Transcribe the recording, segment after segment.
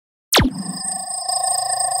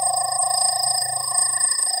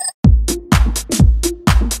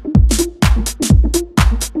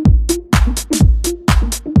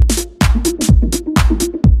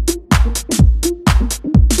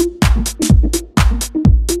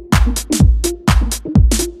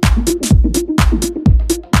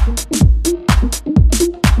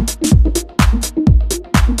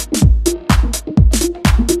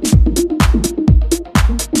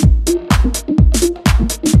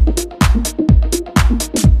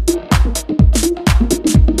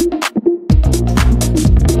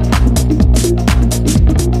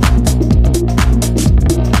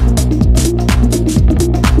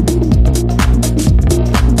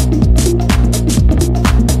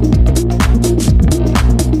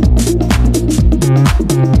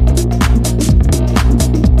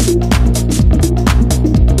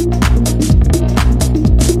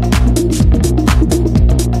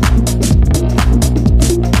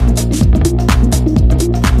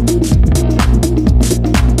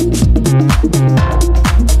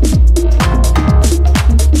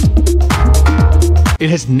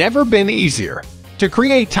never been easier to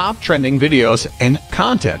create top trending videos and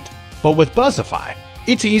content, but with Buzzify,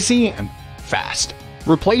 it's easy and fast.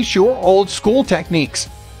 Replace your old school techniques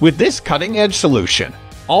with this cutting-edge solution.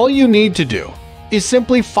 All you need to do is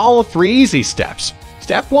simply follow 3 easy steps.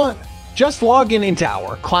 Step 1. Just log in into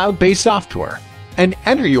our cloud-based software and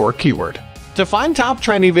enter your keyword to find top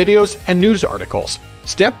trending videos and news articles.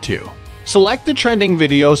 Step 2. Select the trending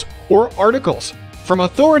videos or articles from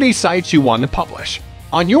authority sites you want to publish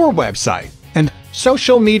on your website and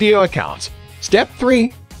social media accounts. Step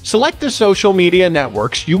 3. Select the social media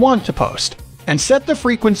networks you want to post and set the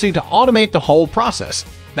frequency to automate the whole process.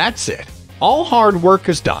 That's it. All hard work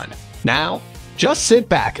is done. Now, just sit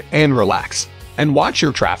back and relax and watch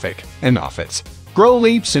your traffic and profits grow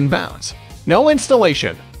leaps and bounds. No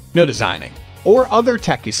installation, no designing, or other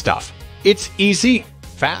techie stuff. It's easy,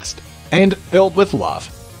 fast, and filled with love.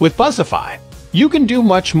 With Buzzify, you can do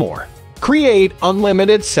much more. Create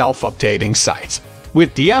unlimited self-updating sites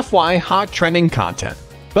with DIY hot trending content.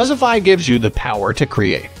 Buzzify gives you the power to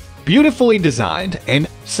create beautifully designed and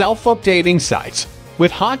self-updating sites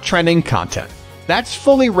with hot trending content that's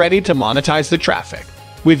fully ready to monetize the traffic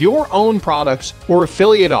with your own products or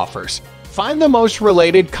affiliate offers. Find the most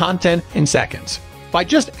related content in seconds by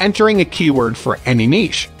just entering a keyword for any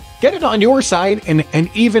niche. Get it on your site and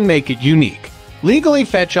even make it unique. Legally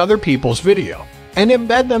fetch other people's video and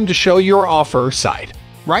embed them to show your offer or site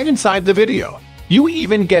right inside the video. You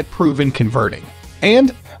even get proven converting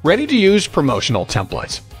and ready-to-use promotional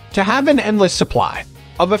templates to have an endless supply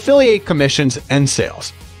of affiliate commissions and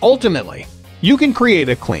sales. Ultimately, you can create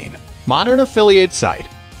a clean, modern affiliate site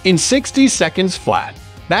in 60 seconds flat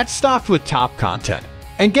that's stocked with top content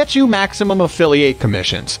and gets you maximum affiliate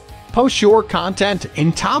commissions. Post your content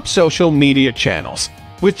in top social media channels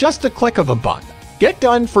with just a click of a button. Get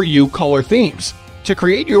done for you color themes to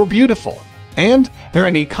create your beautiful and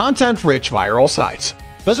any content-rich viral sites.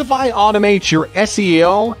 Buzzify automates your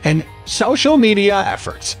SEO and social media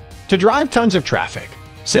efforts to drive tons of traffic.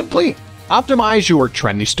 Simply optimize your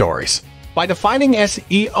trendy stories by defining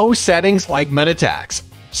SEO settings like meta tags,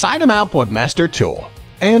 Sitemap Output Master Tool,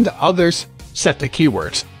 and others. Set the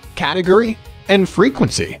keywords, category, and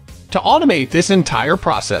frequency to automate this entire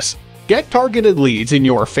process. Get targeted leads in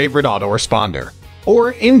your favorite autoresponder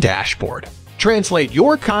or in dashboard. Translate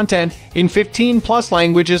your content in 15+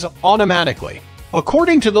 languages automatically,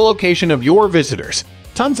 according to the location of your visitors.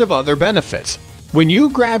 Tons of other benefits when you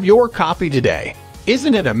grab your copy today.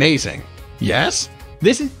 Isn't it amazing? Yes?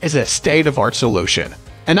 This is a state-of-art solution,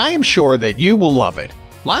 and I am sure that you will love it.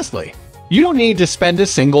 Lastly, you don't need to spend a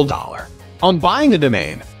single dollar on buying a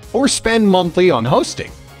domain or spend monthly on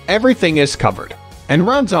hosting. Everything is covered and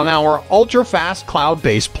runs on our ultra-fast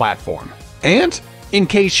cloud-based platform. And in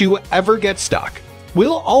case you ever get stuck,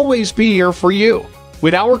 we'll always be here for you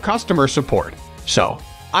with our customer support. So,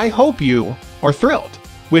 I hope you are thrilled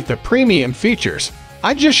with the premium features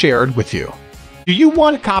I just shared with you. Do you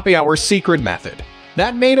want to copy our secret method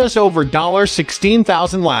that made us over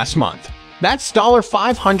 $16,000 last month? That's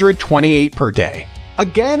 $528 per day,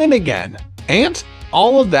 again and again. And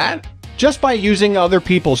all of that just by using other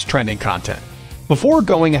people's trending content. Before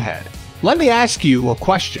going ahead, let me ask you a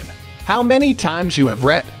question. How many times you have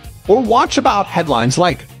read or watched about headlines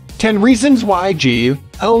like 10 Reasons Why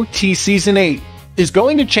GOT Season 8 is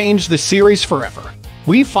going to change the series forever?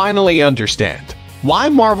 We finally understand why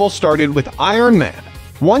Marvel started with Iron Man,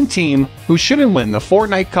 one team who shouldn't win the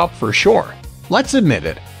Fortnite Cup for sure. Let's admit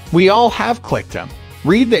it, we all have clicked them,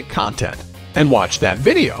 read that content, and watch that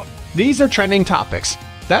video. These are trending topics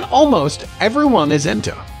that almost everyone is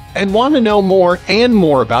into and want to know more and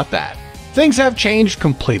more about that. Things have changed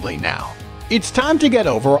completely now. It's time to get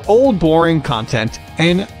over old boring content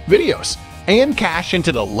and videos and cash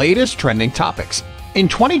into the latest trending topics in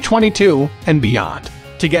 2022 and beyond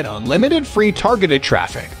to get unlimited free targeted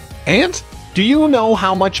traffic. And do you know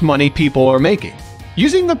how much money people are making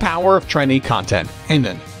using the power of trendy content and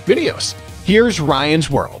then videos? Here's Ryan's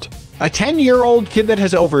World, a 10-year-old kid that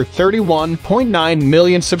has over 31.9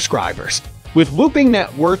 million subscribers with whooping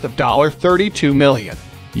net worth of $32 million.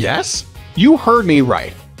 Yes, you heard me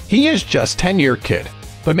right. He is just a 10-year kid,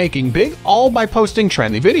 but making big all by posting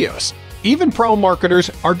trendy videos. Even pro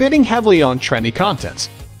marketers are bidding heavily on trendy contents.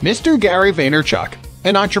 Mr. Gary Vaynerchuk,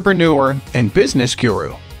 an entrepreneur and business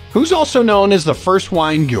guru, who's also known as the first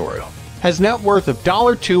wine guru, has net worth of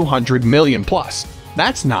 $200 million plus.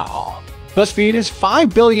 That's not all. BuzzFeed has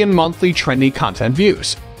 5 billion monthly trendy content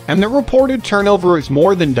views, and the reported turnover is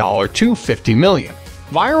more than $250 million.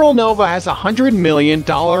 Viral Nova has a $100 million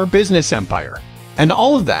business empire, and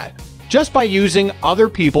all of that just by using other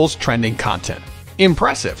people's trending content.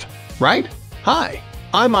 Impressive, right? Hi,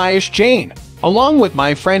 I'm Ayush Jain, along with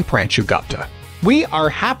my friend Pranshu Gupta. We are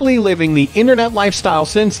happily living the internet lifestyle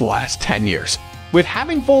since the last 10 years, with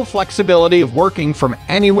having full flexibility of working from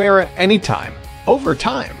anywhere at any time. Over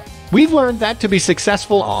time, we've learned that to be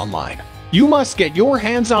successful online, you must get your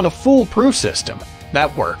hands on a foolproof system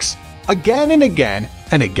that works again and again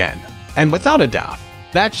and again. And without a doubt,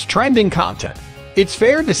 that's trending content. It's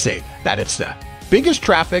fair to say that it's the biggest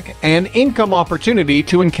traffic and income opportunity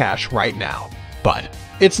to encash right now. But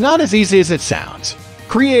it's not as easy as it sounds.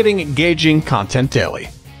 Creating engaging content daily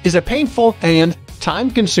is a painful and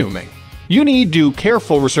time-consuming. You need to do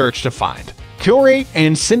careful research to find, curate,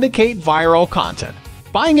 and syndicate viral content.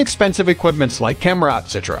 Buying expensive equipments like camera,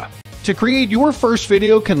 etc. to create your first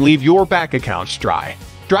video can leave your bank accounts dry.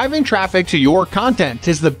 Driving traffic to your content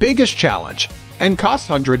is the biggest challenge and costs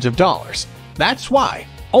hundreds of dollars. That's why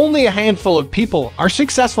only a handful of people are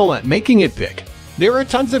successful at making it big. There are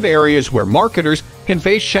tons of areas where marketers can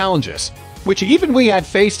face challenges, which even we had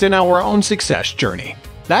faced in our own success journey.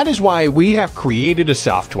 That is why we have created a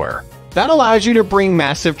software that allows you to bring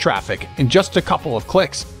massive traffic in just a couple of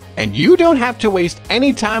clicks, and you don't have to waste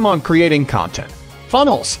any time on creating content,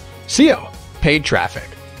 funnels, SEO, paid traffic,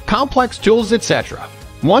 complex tools, etc.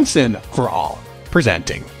 Once and for all,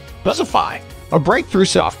 presenting Buzzify, a breakthrough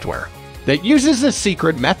software that uses a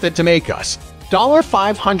secret method to make us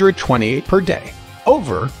 $528 per day,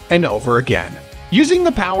 over and over again. Using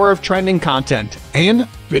the power of trending content and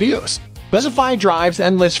videos, Buzzify drives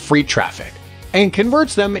endless free traffic and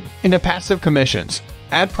converts them into passive commissions,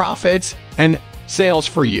 ad profits, and sales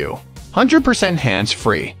for you. 100%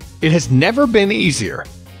 hands-free. It has never been easier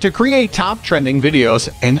to create top trending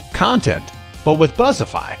videos and content, but with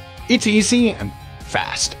Buzzify, it's easy and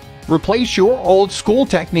fast. Replace your old school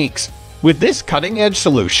techniques with this cutting-edge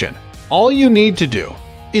solution. All you need to do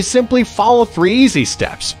is simply follow 3 easy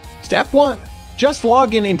steps. Step 1. Just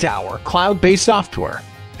log in into our cloud-based software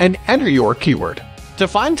and enter your keyword to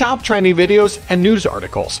find top trending videos and news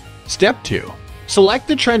articles. Step 2. Select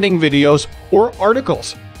the trending videos or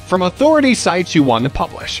articles from authority sites you want to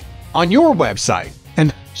publish on your website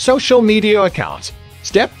and social media accounts.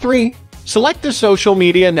 Step 3. Select the social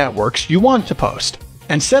media networks you want to post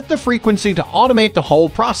and set the frequency to automate the whole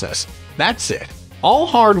process. That's it. All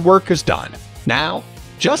hard work is done. Now,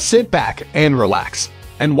 just sit back and relax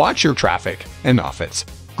and watch your traffic and profits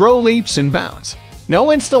grow leaps and bounds.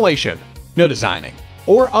 No installation, no designing,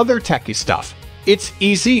 or other techie stuff. It's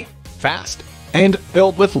easy, fast, and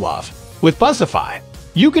built with love. With Buzzify,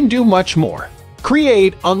 you can do much more.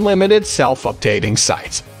 Create unlimited self-updating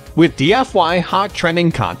sites with DIY hot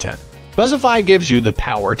trending content. Buzzify gives you the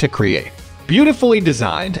power to create beautifully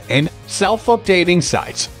designed and self-updating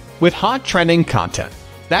sites with hot trending content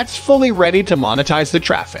that's fully ready to monetize the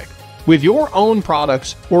traffic with your own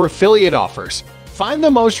products or affiliate offers. Find the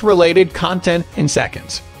most related content in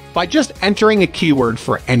seconds by just entering a keyword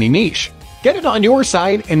for any niche. Get it on your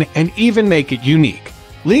site and even make it unique.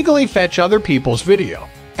 Legally fetch other people's video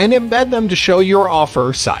and embed them to show your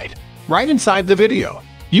offer site right inside the video.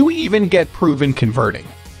 You even get proven converting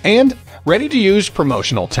and ready-to-use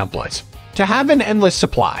promotional templates to have an endless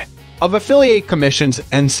supply of affiliate commissions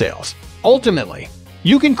and sales. Ultimately,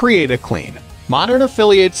 you can create a clean, modern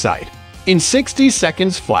affiliate site in 60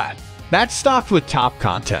 seconds flat that's stocked with top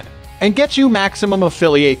content and gets you maximum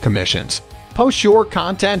affiliate commissions. Post your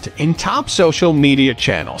content in top social media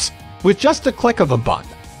channels with just a click of a button.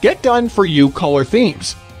 Get done for you color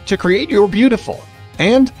themes to create your beautiful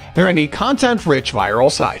and any content-rich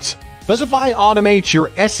viral sites. Buzzify automates your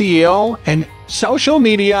SEO and social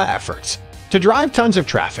media efforts to drive tons of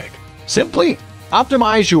traffic. Simply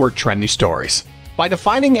optimize your trendy stories by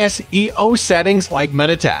defining SEO settings like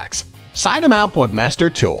meta tags, sitemap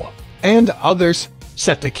webmaster tool, and others.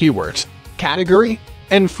 Set the keywords, category,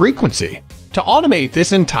 and frequency to automate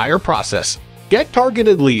this entire process. Get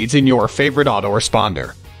targeted leads in your favorite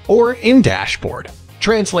autoresponder or in dashboard.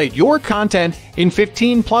 Translate your content in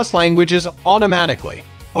 15+ languages automatically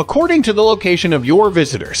according to the location of your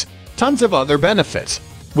visitors. Tons of other benefits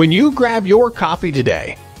when you grab your copy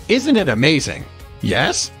today. Isn't it amazing?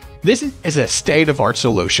 Yes, this is a state-of-the-art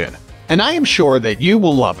solution, and I am sure that you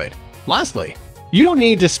will love it. Lastly, you don't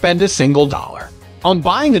need to spend a single dollar on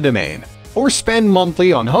buying a domain or spend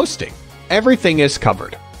monthly on hosting. Everything is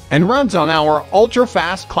covered and runs on our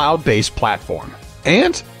ultra-fast cloud-based platform.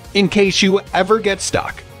 And in case you ever get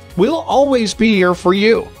stuck, we'll always be here for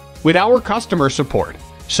you with our customer support.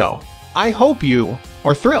 So, I hope you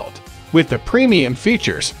are thrilled with the premium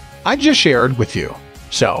features I just shared with you.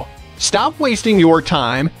 So, stop wasting your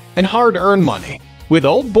time and hard-earned money with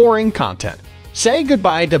old boring content. Say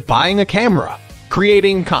goodbye to buying a camera,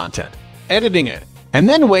 creating content, editing it, and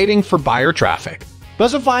then waiting for buyer traffic.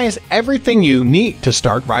 Buzzify is everything you need to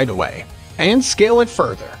start right away and scale it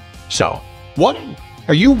further. So, what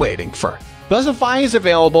are you waiting for? Buzzify is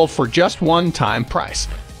available for just one-time price,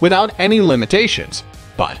 without any limitations,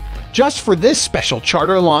 but just for this special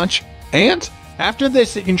charter launch, and after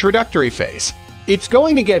this introductory phase, it's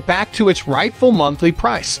going to get back to its rightful monthly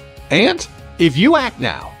price. And if you act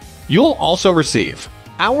now, you'll also receive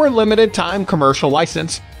our limited time commercial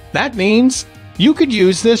license. That means you could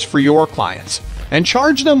use this for your clients and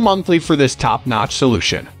charge them monthly for this top-notch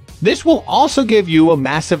solution. This will also give you a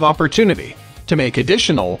massive opportunity to make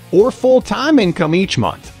additional or full-time income each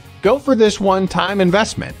month. Go for this one-time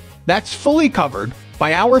investment that's fully covered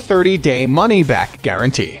by our 30-day money-back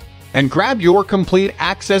guarantee and grab your complete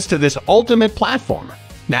access to this ultimate platform.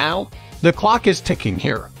 Now, the clock is ticking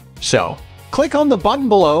here, so click on the button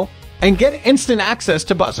below and get instant access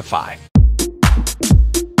to Buzzify.